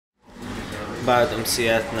بعد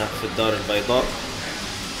أمسياتنا في الدار البيضاء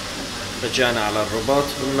رجعنا على الرباط،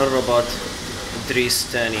 ومن الرباط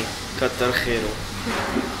إدريس تاني كتر خيره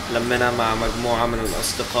لمنا مع مجموعة من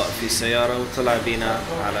الأصدقاء في سيارة وطلع بينا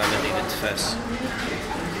على مدينة فاس.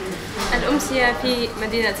 الأمسية في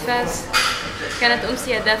مدينة فاس كانت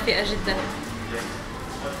أمسية دافئة جدا،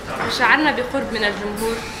 شعرنا بقرب من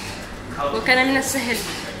الجمهور، وكان من السهل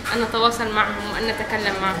أن نتواصل معهم وأن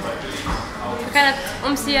نتكلم معهم. فكانت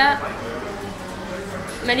أمسية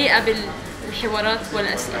مليئة بالحوارات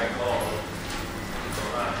والأسئلة،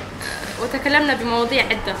 وتكلمنا بمواضيع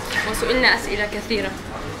عدة وسئلنا أسئلة كثيرة،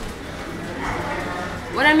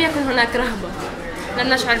 ولم يكن هناك رهبة.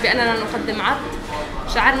 لم نشعر بأننا نقدم عرض،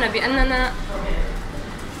 شعرنا بأننا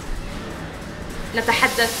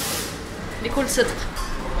نتحدث بكل صدق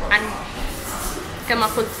عن، كما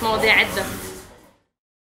قلت، مواضيع عدة.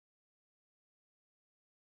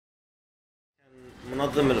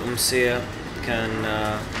 منظم الأمسية كان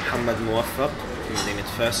محمد موفق في مدينة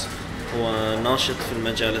فاس، هو ناشط في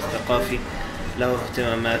المجال الثقافي، له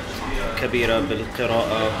اهتمامات كبيرة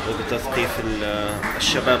بالقراءة وبتثقيف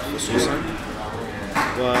الشباب خصوصا.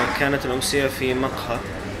 وكانت الأمسية في مقهى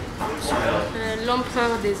الفقار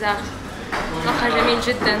مقهى جميل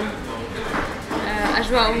جدا،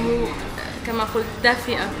 أجواؤه كما قلت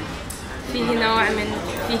دافئة،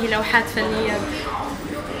 فيه لوحات فنية،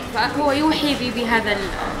 فهو يوحي بهذا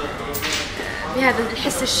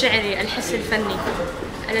الحس الشعري، الحس الفني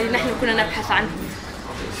الذي نحن كنا نبحث عنه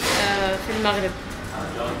في المغرب.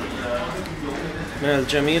 من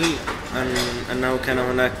الجميل أنه كان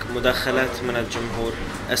هناك مداخلات من الجمهور،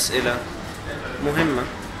 أسئلة مهمة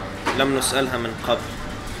لم نسألها من قبل،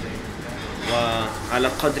 وعلى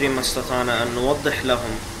قدر ما استطعنا أن نوضح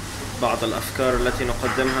لهم بعض الأفكار التي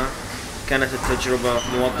نقدمها. كانت التجربة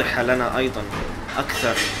موضحة لنا أيضا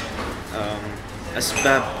أكثر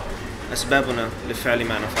أسبابنا لفعل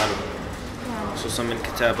ما نفعله، خصوصا من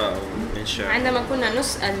كتابة أو من شعر. عندما كنا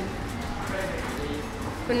نسأل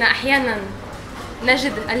كنا أحيانا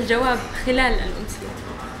نجد الجواب خلال الأمسية.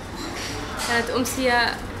 كانت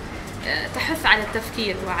أمسية تحث على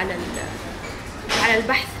التفكير وعلى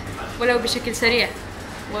البحث، ولو بشكل سريع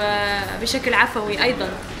وبشكل عفوي أيضا،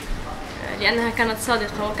 لأنها كانت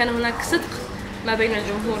صادقة وكان هناك صدق ما بين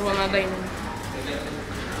الجمهور وما بيننا.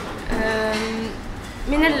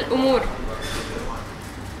 من الأمور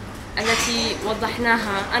التي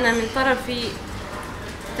وضحناها، أنا من طرفي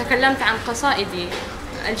تكلمت عن قصائدي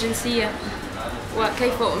الجنسية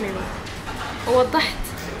وكيف أؤمن، ووضحت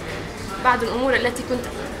بعض الأمور التي كنت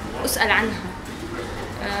أسأل عنها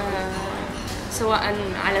سواء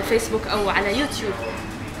على فيسبوك أو على يوتيوب،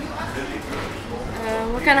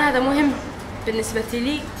 وكان هذا مهم بالنسبة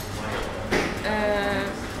لي،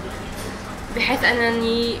 بحيث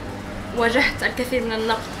أنني واجهت الكثير من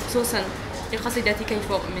النقد خصوصا لقصيدتي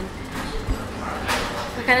كيف أؤمن.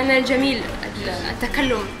 فكان من الجميل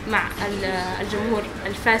التكلم مع الجمهور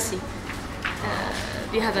الفاسي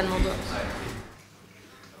بهذا الموضوع.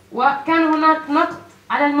 وكان هناك نقد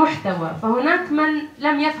على المحتوى، فهناك من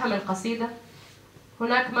لم يفهم القصيدة،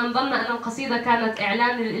 هناك من ظن أن القصيدة كانت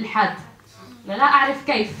إعلان للإلحاد. أنا لا أعرف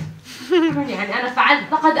كيف، يعني أنا فعلت،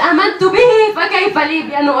 لقد آمنت به فكيف لي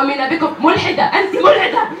بأن أؤمن بكم؟ ملحدة، أنت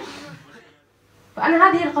ملحدة. فأنا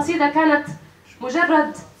هذه القصيدة كانت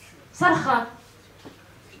مجرد صرخة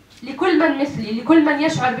لكل من مثلي، لكل من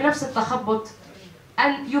يشعر بنفس التخبط،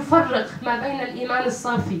 أن يفرق ما بين الإيمان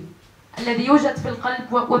الصافي الذي يوجد في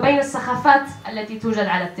القلب وبين السخافات التي توجد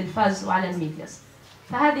على التلفاز وعلى الميدياز.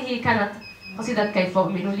 فهذه كانت قصيدة كيف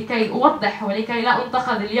أؤمن، لكي أوضح ولكي لا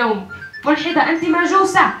أنتقد اليوم ملحدة، أنت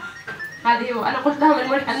مجوسة. هذه أنا قلت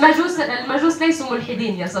لهم المجوس ليسوا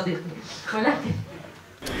ملحدين يا صديقي، ولكن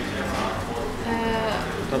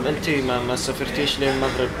طب أنت ما سافرتيش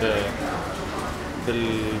للمغرب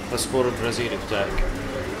بالباسبور البرازيلي بتاعك؟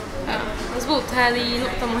 مظبوط، هذه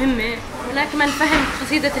نقطة مهمة. هناك من فهم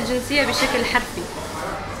قصيدة الجنسية بشكل حرفي،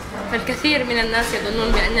 فالكثير من الناس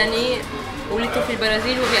يظنون بأنني ولدت في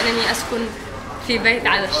البرازيل وبأنني أسكن في بيت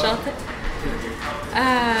على الشاطئ.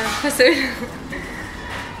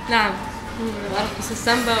 نعم، أرقص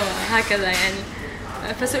السامبا وهكذا يعني.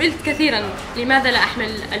 فسئلت كثيرا لماذا لا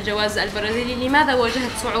أحمل الجواز البرازيلي، لماذا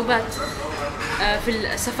واجهت صعوبات في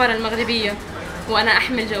السفارة المغربية وأنا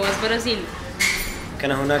أحمل جواز برازيلي.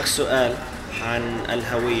 كان هناك سؤال عن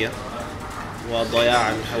الهوية وضياع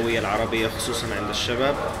الهوية العربية خصوصا عند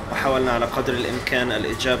الشباب، وحاولنا على قدر الإمكان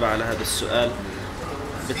الإجابة على هذا السؤال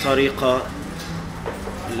بطريقة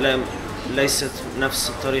ليست نفس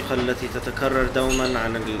الطريقة التي تتكرر دوما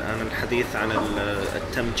عن الحديث عن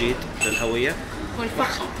التمجيد للهوية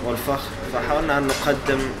والفخر. فحاولنا أن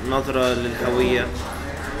نقدم نظرة للهوية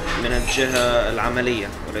من الجهة العملية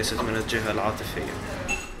وليست من الجهة العاطفية.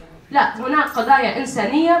 لا، هناك قضايا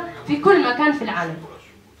إنسانية في كل مكان في العالم،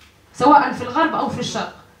 سواء في الغرب أو في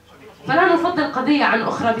الشرق، فلا نفضل قضية عن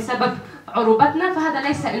أخرى بسبب عروبتنا، فهذا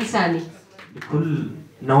ليس إنساني. لكل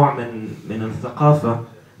نوع من الثقافة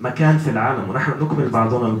مكان في العالم، ونحن نكمل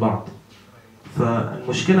بعضنا البعض.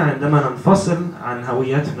 فالمشكلة عندما ننفصل عن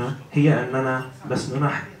هويتنا هي أننا لسنا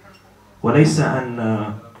نحن، وليس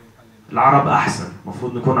أن العرب أحسن،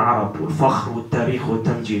 المفروض نكون عرب، والفخر والتاريخ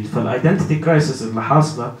والتمجيد. فالايدنتيتي كرايسيس اللي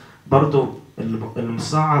حاصلة برضو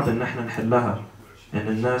المصعب إن احنا نحلها، إن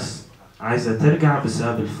الناس عايزة ترجع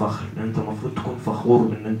بسبب الفخر، لأن أنت المفروض تكون فخور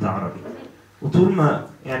بإن أنت عربي. وطول ما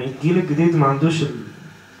يعني الجيل الجديد ما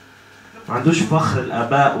عندوش فخر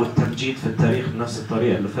الآباء والتمجيد في التاريخ بنفس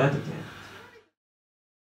الطريقة اللي فاتت يعني.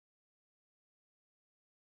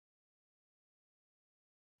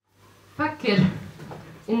 فكر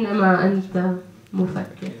إنما أنت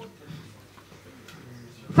مفكر،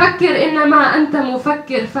 فكر إنما أنت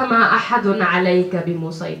مفكر، فما أحد عليك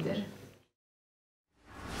بمسيطر.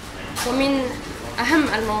 ومن أهم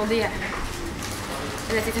المواضيع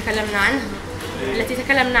التي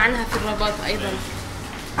تكلمنا عنها في الرباط أيضا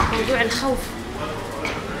موضوع الخوف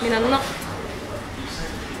من النقد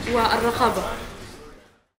والرقابة.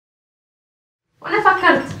 وأنا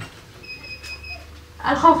فكرت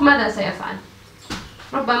الخوف ماذا سيفعل؟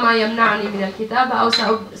 ربما يمنعني من الكتابة، أو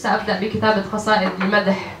سأبدأ بكتابة قصائد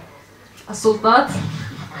لمدح السلطات.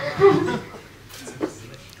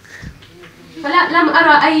 فلا، لم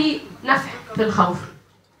أرى أي نفع في الخوف.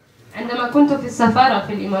 عندما كنت في السفارة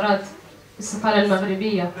في الإمارات، في السفارة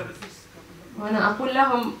المغربية، وأنا أقول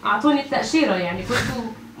لهم أعطوني التأشيرة، يعني كنت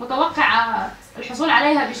متوقعة الحصول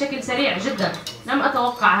عليها بشكل سريع جدا، لم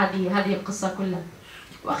أتوقع هذه القصة كلها،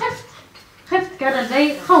 وخفت، كان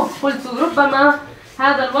لدي خوف. قلت ربما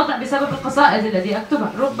هذا الوضع بسبب القصائد التي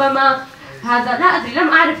أكتبها، ربما هذا، لا أدري، لم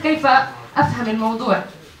أعرف كيف أفهم الموضوع.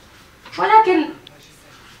 ولكن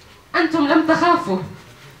أنتم لم تخافوا.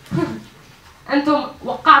 أنتم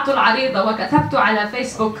وقعتوا العريضة وكتبتوا على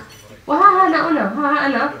فيسبوك، وها أنا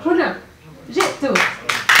هنا جئت،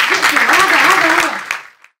 وهذا هو.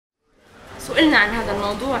 سئلنا عن هذا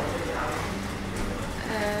الموضوع،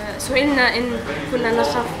 سئلنا إن كنا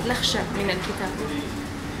نخشى من الكتاب.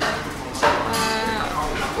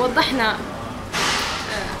 وضحنا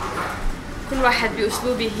كل واحد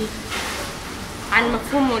بأسلوبه عن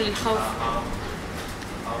مفهومه للخوف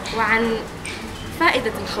وعن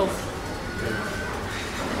فائدة الخوف.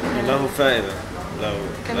 له فائدة،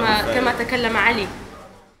 كما تكلم علي.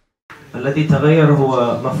 الذي تغير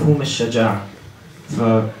هو مفهوم الشجاعة.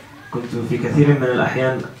 فكنت في كثير من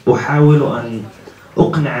الأحيان أحاول أن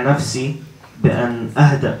أقنع نفسي بأن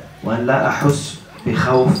أهدأ وأن لا أحس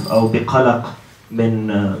بخوف أو بقلق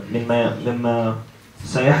مما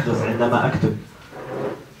سيحدث عندما أكتب.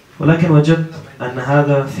 ولكن وجدت أن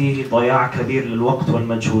هذا فيه ضياع كبير للوقت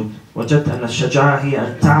والمجهود. وجدت أن الشجاعة هي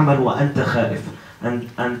أن تعمل وأنت خائف،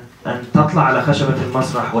 أن تطلع على خشبة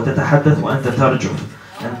المسرح وتتحدث وأنت ترجف،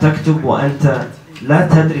 أن تكتب وأنت لا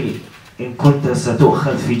تدري إن كنت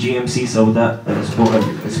ستؤخذ في GMC سوداء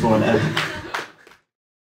الأسبوع الآتي.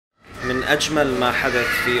 من أجمل ما حدث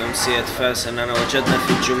في أمسية فاس أننا وجدنا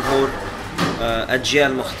في الجمهور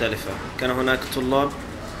أجيال مختلفة. كان هناك طلاب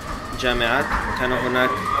جامعات، كان هناك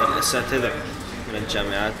الأساتذة من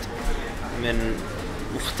الجامعات من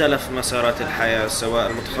مختلف مسارات الحياة، سواء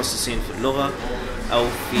المتخصصين في اللغة أو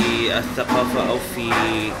في الثقافة أو في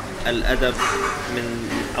الأدب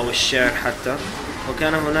أو الشعر حتى.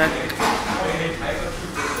 وكان هناك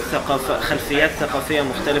خلفيات ثقافية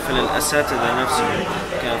مختلفة للأساتذة نفسهم.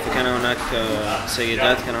 فكان هناك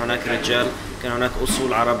سيدات، كان هناك رجال، كان هناك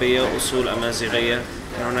أصول عربية، أصول أمازيغية،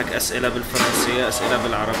 كان هناك أسئلة بالفرنسية، أسئلة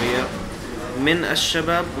بالعربية، من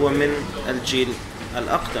الشباب ومن الجيل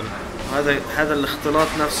الأقدم. هذا الاختلاط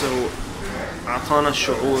نفسه أعطانا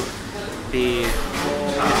شعور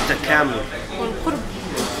بالتكامل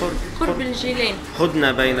قرب الجيلين،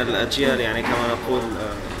 هدنة بين الأجيال يعني كما نقول.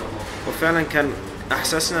 وفعلا كان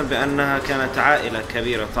أحسسنا بأنها كانت عائلة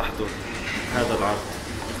كبيرة تحضر هذا العرض.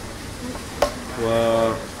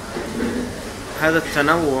 وهذا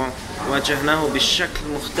التنوع واجهناه بشكل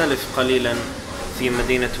مختلف قليلا في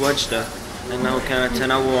مدينة وجدة، لأنه كان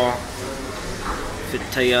تنوع في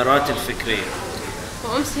التيارات الفكرية.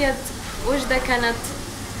 وأمسية وجدة كانت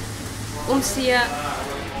أمسية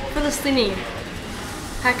فلسطينية،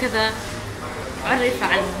 هكذا عرف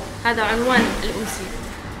عنها، هذا عنوان الأمسية.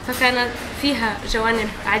 فكانت فيها جوانب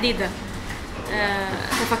عديدة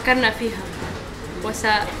تفكرنا فيها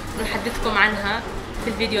وسنحدثكم عنها في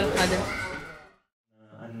الفيديو القادم.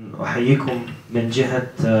 أن أحييكم من جهة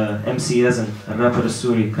MC يزن الرابر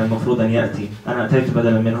السوري، كان المفروض أن يأتي، أنا أتيت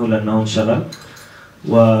بدلا منه لأنه انشغل،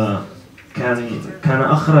 وكان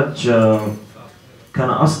أخرج كان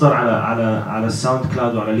أصدر على الساوند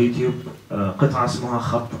كلاود وعلى اليوتيوب قطعة اسمها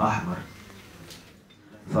خط أحمر،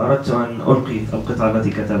 فأردت أن ألقي القطعة التي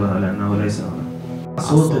كتبها لأنه ليس هنا.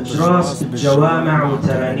 صوت جراس بالجوامع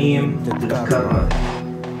وترانيم تتكرر،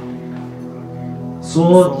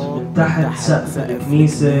 صوت من تحت سقف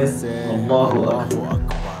الكنيسة الله أكبر،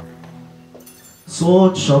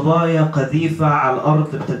 صوت شظايا قذيفة على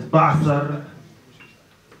الأرض بتتبعثر.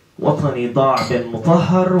 وطني ضاع بين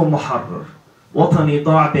مطهر ومحرر، وطني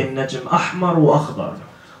ضاع بين نجم أحمر وأخضر،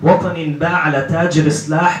 وطني انباع لتاجر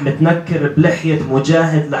سلاح متنكر بلحية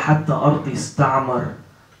مجاهد لحتى أرضي استعمر.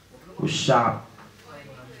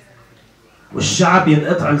 والشعب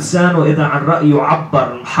ينقطع لسانه إذا عن رأيه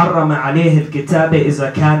عبر، محرم عليه الكتابة إذا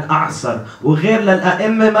كان أعسر، وغير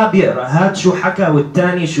للأئمة ما بيقرأ، هاد شو حكى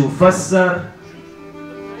والتاني شو فسر.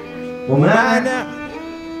 ممانع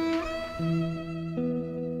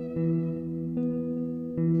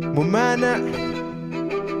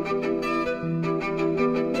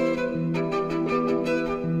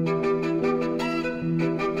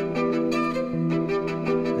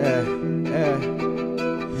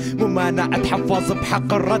ممانع اتحفظ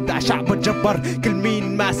بحق الرد على شعب الجبر، كل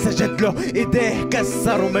مين ما سجد له ايديه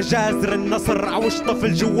كسر، ومجازر النصر عوش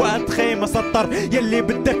طفل جوات خيمة سطر. يلي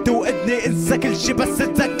بدك توقدني انسى كل شي بس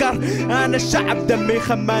تذكر، انا الشعب دمي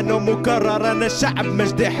خمان ومكرر، انا الشعب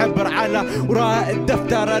مجدي حبر على وراء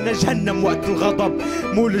الدفتر، انا جهنم وقت الغضب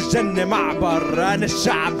مو للجنة معبر، انا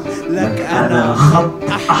الشعب لك انا خط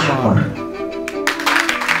أحمر.